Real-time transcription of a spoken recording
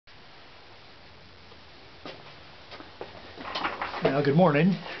Good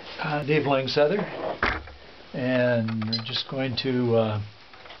morning, Dave Langsather, and we're just going to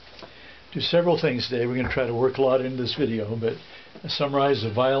do several things today. We're going to try to work a lot into this video, but summarize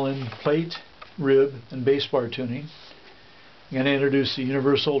the violin plate, rib, and bass bar tuning. I'm going to introduce the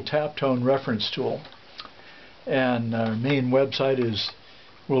universal tap tone reference tool, and our main website is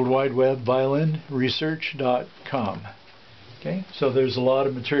worldwideweb.violinresearch.com. Okay, so there's a lot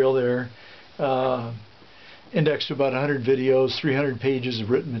of material there. Indexed to about 100 videos, 300 pages of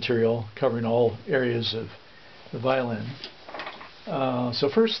written material covering all areas of the violin. So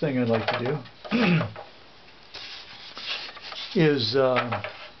first thing I'd like to do is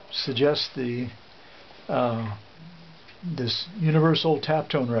suggest this universal tap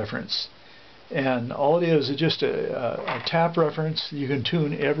tone reference. And all it is just a tap reference you can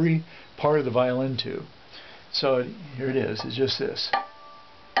tune every part of the violin to. So here it is, it's just this.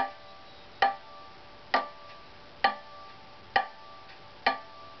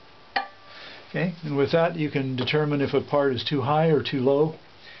 Okay, and with that you can determine if a part is too high or too low,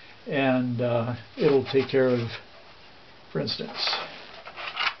 and it'll take care of, for instance,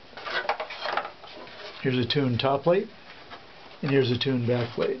 here's a tuned top plate, and here's a tuned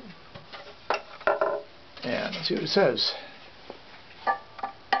back plate. And let's see what it says.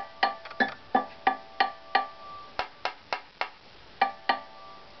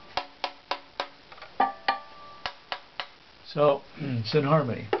 So it's in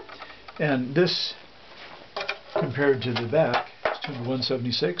harmony. And this, compared to the back, is tuned to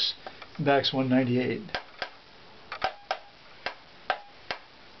 176, the back's 198.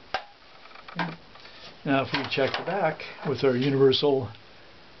 Okay. Now if we check the back with our universal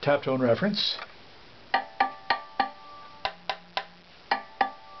tap tone reference,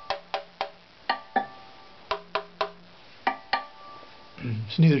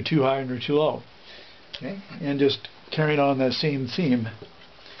 it's neither too high nor too low. Okay, and just carrying on that same theme.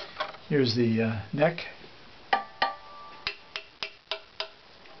 Here's the neck,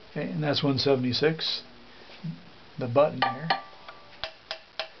 okay, and that's 176. The button here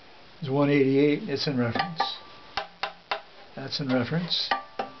is 188. It's in reference. That's in reference.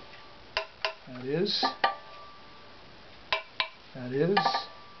 That is. That is.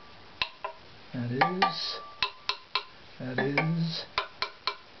 That is. That is.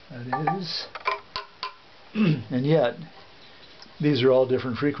 That is. And yet, these are all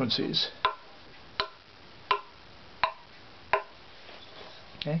different frequencies.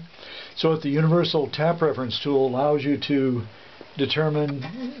 Okay, so what the universal tap reference tool allows you to determine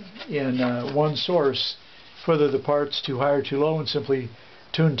in one source whether the part's too high or too low, and simply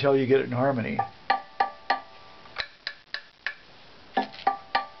tune until you get it in harmony.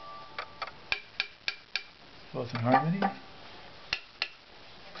 Both in harmony.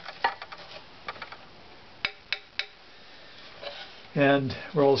 And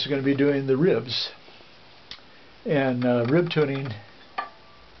we're also going to be doing the ribs. And rib tuning,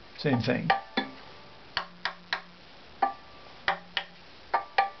 same thing.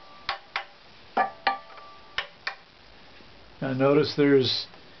 Now notice there's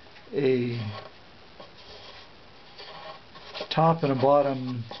a top and a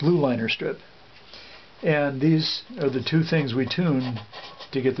bottom blue liner strip. And these are the two things we tune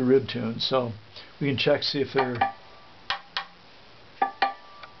to get the rib tuned. So we can check, see if they're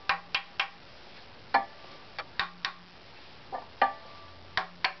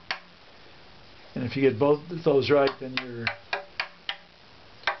and if you get both of those right, then your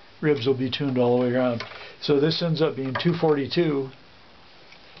ribs will be tuned all the way around. So this ends up being 242,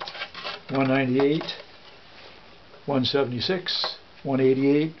 198, 176,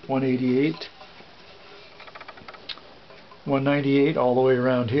 188, 188, 198 all the way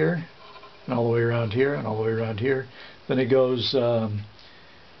around here, and all the way around here, and all the way around here. Then it goes, oh,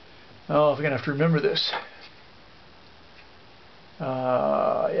 I'm going to have to remember this.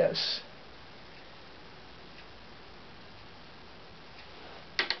 Yes.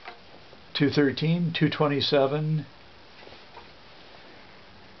 213, 227,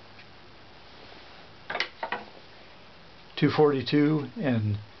 242,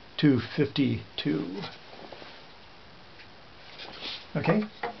 and 252. Okay,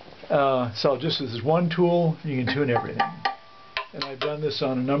 so just as one tool, you can tune everything. And I've done this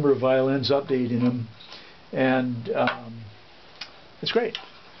on a number of violins, updating them, and it's great.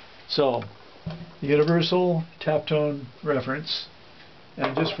 So, the universal tap tone reference.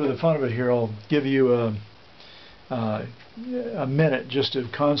 And just for the fun of it here, I'll give you a minute just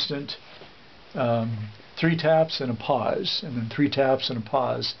of constant 3 taps and a pause, and then 3 taps and a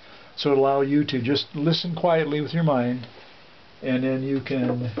pause. So it'll allow you to just listen quietly with your mind, and then you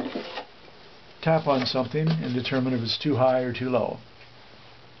can tap on something and determine if it's too high or too low.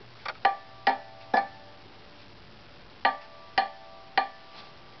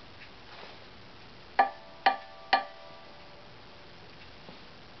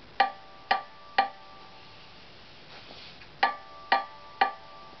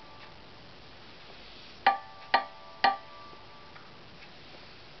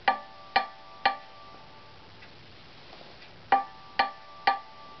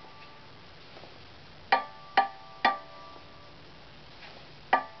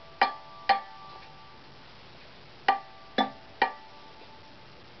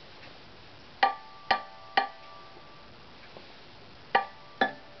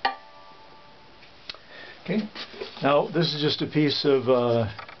 Okay, now this is just a piece of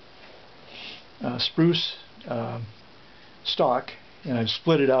spruce stock, and I've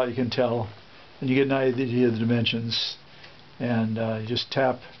split it out, you can tell, and you get an idea of the dimensions. And you just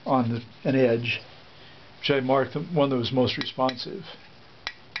tap on an edge, which I marked the one that was most responsive.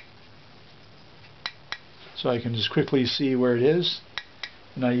 So I can just quickly see where it is,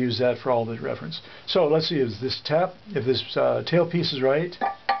 and I use that for all the reference. So let's see, if this tailpiece is right.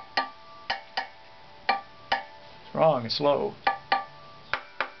 Wrong, it's low.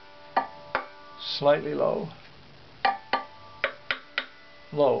 Slightly low.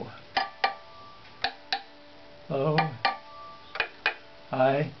 Low. Low.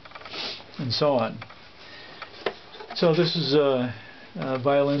 High. And so on. So this is a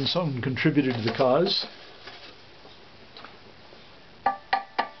violin. Someone contributed to the cause.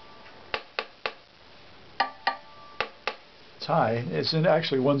 It's high. It's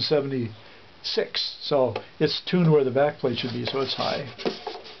actually 176. So it's tuned where the backplate should be, so it's high.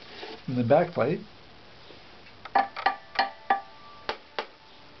 And the backplate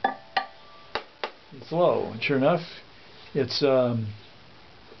it's low, and sure enough, it's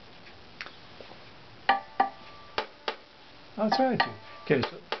that's right. Okay,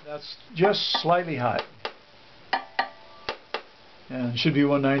 so that's just slightly high, and it should be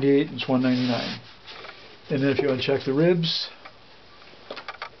 198, and it's 199. And then if you want to check the ribs,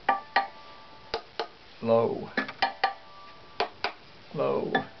 low,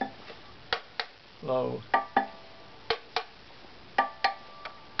 low, low.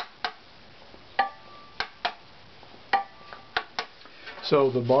 So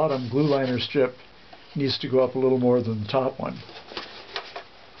the bottom glue liner strip needs to go up a little more than the top one.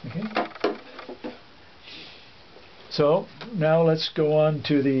 Okay. So now let's go on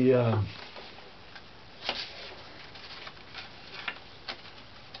to the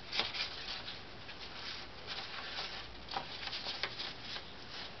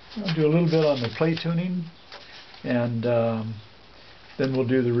I'll do a little bit on the plate tuning, and then we'll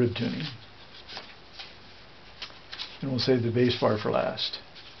do the rib tuning. And we'll save the bass bar for last.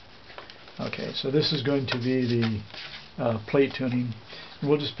 Okay, so this is going to be the plate tuning. And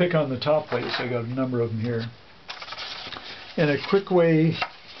we'll just pick on the top plates. I got a number of them here. And a quick way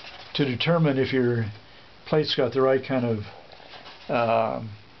to determine if your plate's got the right kind of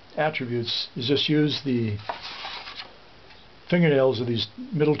attributes is just use the fingernails of these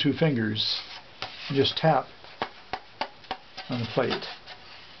middle two fingers and just tap on the plate.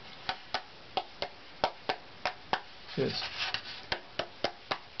 Yes.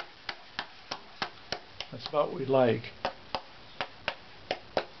 That's about what we'd like.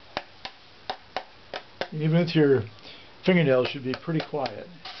 Even with your fingernails should be pretty quiet.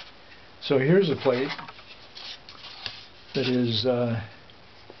 So here's a plate that is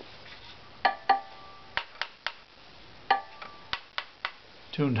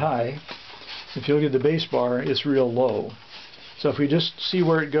tuned high. If you look at the bass bar, it's real low. So if we just see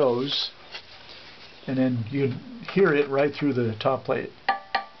where it goes, and then you hear it right through the top plate.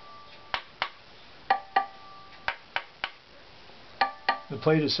 The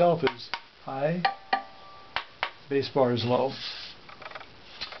plate itself is high, bass bar is low.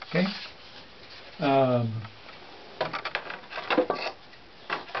 Okay.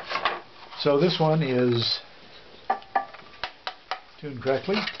 So this one is tuned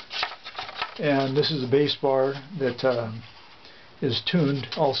correctly, and this is a bass bar that is tuned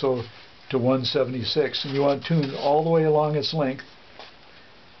also to 176, and you want to tune all the way along its length,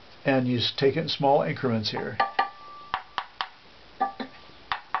 and you just take it in small increments here.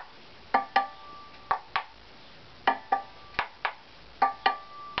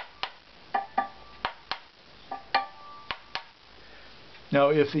 Now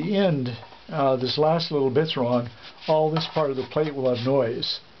if the end, this last little bit's wrong, all this part of the plate will have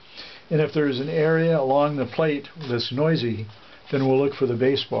noise. And if there's an area along the plate that's noisy, then we'll look for the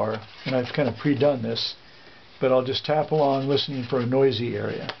bass bar. And I've kind of pre-done this, but I'll just tap along listening for a noisy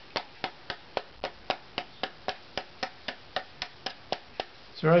area.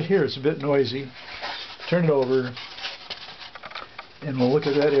 So right here it's a bit noisy. Turn it over and we'll look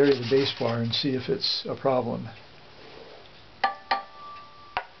at that area of the bass bar and see if it's a problem.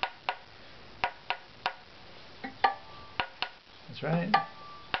 That's right.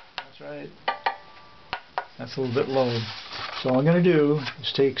 That's right. That's a little bit low. So all I'm going to do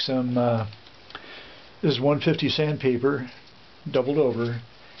is take some, this is 150 sandpaper, doubled over,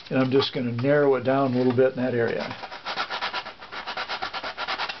 and I'm just going to narrow it down a little bit in that area.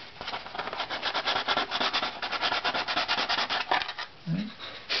 Right.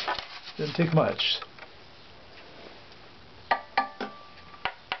 Didn't take much.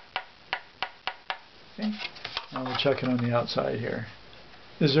 Okay. Now we'll check it on the outside here.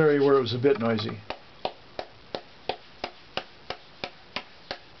 This area where it was a bit noisy.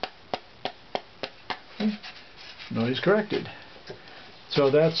 Okay. Noise corrected. So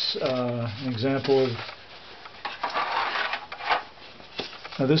that's an example of.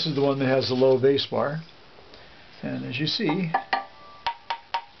 Now this is the one that has the low bass bar, and as you see,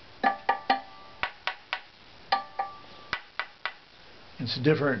 it's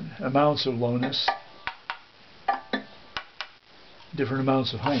different amounts of lowness, different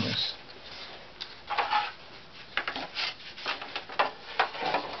amounts of highness.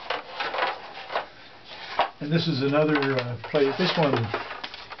 And this is another plate. This one,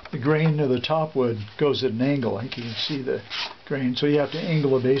 the grain of the top wood goes at an angle. I think you can see the grain. So you have to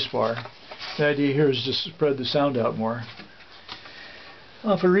angle a bass bar. The idea here is just to spread the sound out more.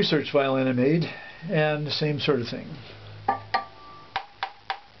 Off a research violin I made, and the same sort of thing.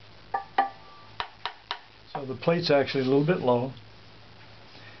 So the plate's actually a little bit low.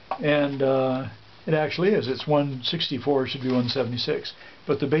 And it actually is. It's 164, it should be 176.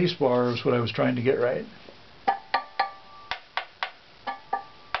 But the bass bar is what I was trying to get right.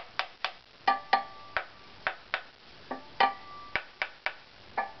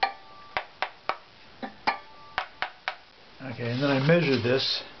 Okay, and then I measure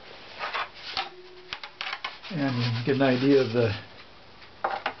this and get an idea of the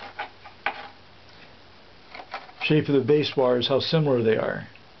shape of the bass bars, how similar they are.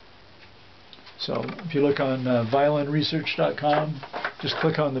 So if you look on violinresearch.com, just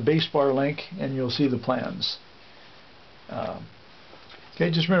click on the bass bar link and you'll see the plans.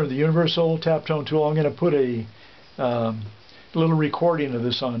 Okay, just remember the universal tap tone tool. I'm going to put a little recording of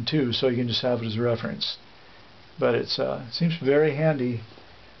this on too, so you can just have it as a reference. But it seems very handy,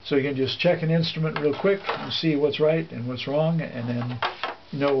 so you can just check an instrument real quick and see what's right and what's wrong, and then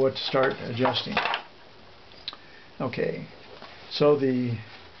you know what to start adjusting. Okay, so the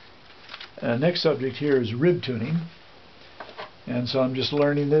next subject here is rib tuning, and so I'm just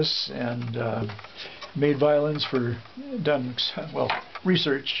learning this, and made violins for,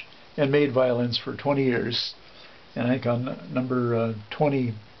 research and made violins for 20 years, and I think on number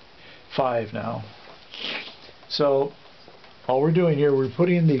 25 now. So all we're doing here, we're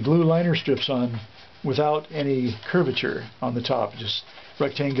putting the glue liner strips on without any curvature on the top, just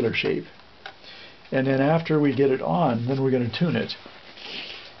rectangular shape. And then after we get it on, then we're going to tune it.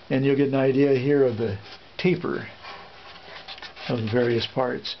 And you'll get an idea here of the taper of the various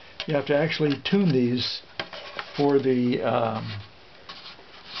parts. You have to actually tune these for the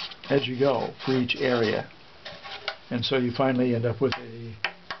as you go for each area. And so you finally end up with a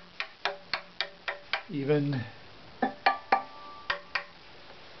even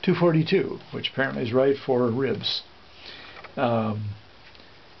 242, which apparently is right for ribs.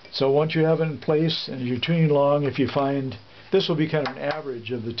 So once you have it in place and you're tuning along, if you find this will be kind of an average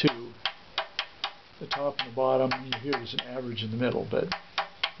of the two, the top and the bottom, here is an average in the middle, but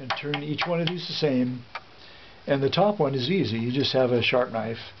you can turn each one of these the same. And the top one is easy. You just have a sharp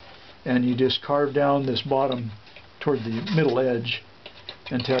knife and you just carve down this bottom toward the middle edge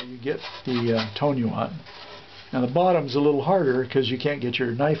until you get the tone you want. Now the bottom's a little harder because you can't get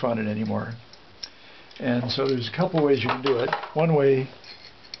your knife on it anymore. And so there's a couple ways you can do it. One way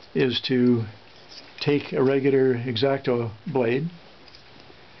is to take a regular X-Acto blade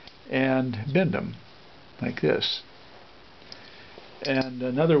and bend them like this. And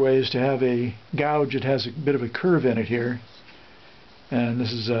another way is to have a gouge that has a bit of a curve in it here. And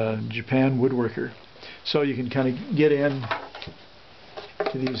this is a Japan woodworker. So you can kind of get in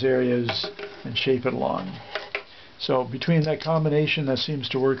to these areas and shape it along. So between that combination, that seems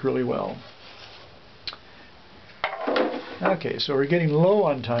to work really well. Okay, so we're getting low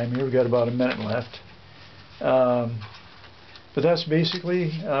on time here. We've got about a minute left. But that's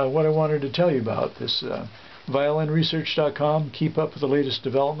basically what I wanted to tell you about this violinresearch.com. Keep up with the latest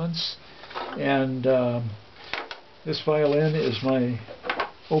developments. And this violin is my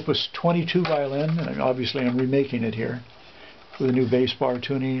Opus 22 violin, and obviously I'm remaking it here. with a new bass bar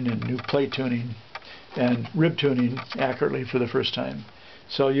tuning and new plate tuning and rib tuning accurately for the first time.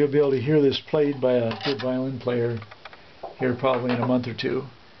 So you'll be able to hear this played by a good violin player here probably in a month or two,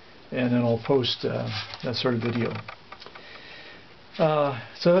 and then I'll post that sort of video.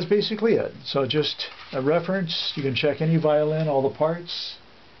 So that's basically it. So just a reference. You can check any violin, all the parts.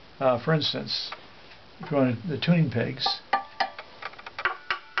 For instance, if you want the tuning pegs,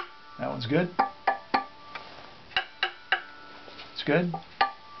 that one's good. It's good.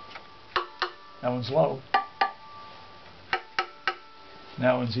 That one's low. And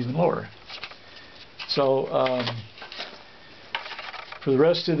that one's even lower. So for the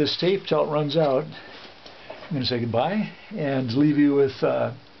rest of this tape till it runs out, I'm going to say goodbye and leave you with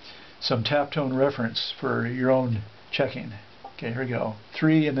some tap tone reference for your own checking. Okay, here we go.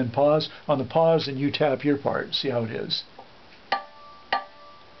 3 and then pause. On the pause, and you tap your part. See how it is.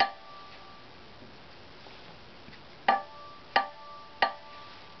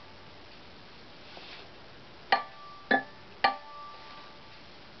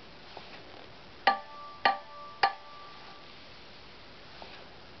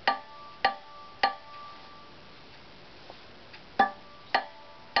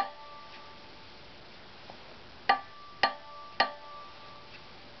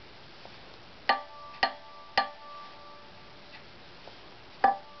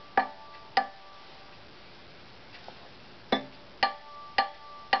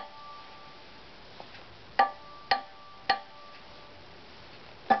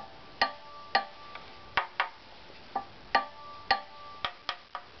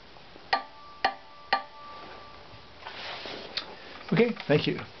 Okay, thank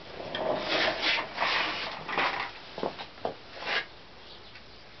you.